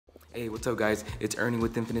Hey, what's up guys? It's Ernie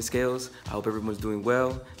with Infinite Scales. I hope everyone's doing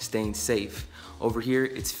well, staying safe. Over here,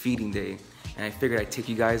 it's feeding day, and I figured I'd take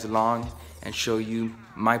you guys along and show you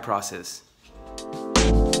my process.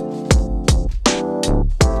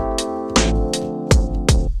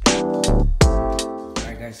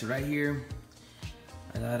 Alright guys, so right here,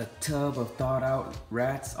 I got a tub of thawed out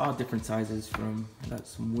rats, all different sizes I got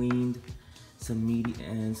some weaned, some medium,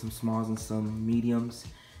 and some smalls and some mediums.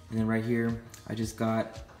 And then right here, I just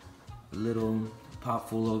got a little pot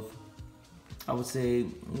full of, I would say,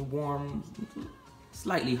 warm,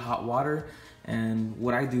 slightly hot water. And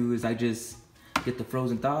what I do is I just get the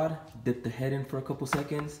frozen thawed, dip the head in for a couple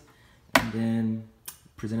seconds, and then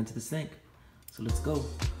present it to the sink. So let's go.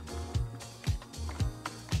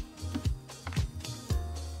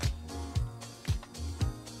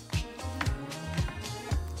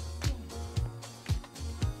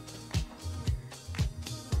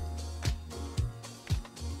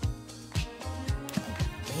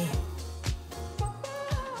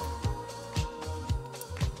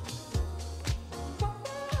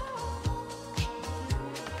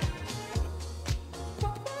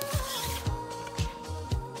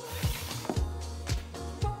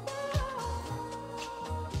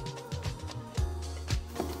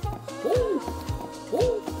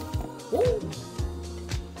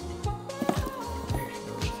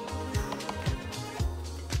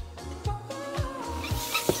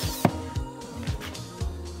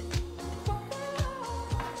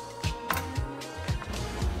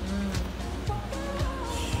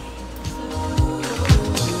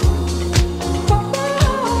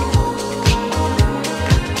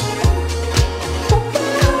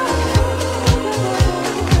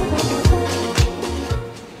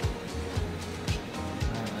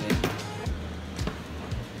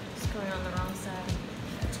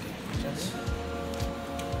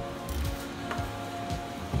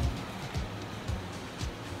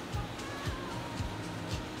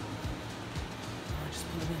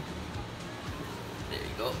 There you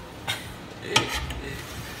go. There you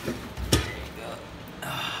go.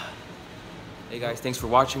 Hey guys, thanks for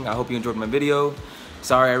watching. I hope you enjoyed my video.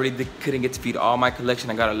 Sorry, I really couldn't get to feed all my collection.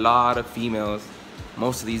 I got a lot of females.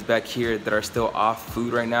 Most of these back here that are still off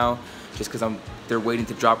food right now, just because they're waiting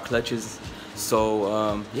to drop clutches.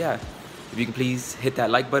 So yeah, if you can please hit that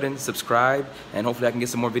like button, subscribe, and hopefully I can get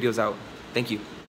some more videos out. Thank you.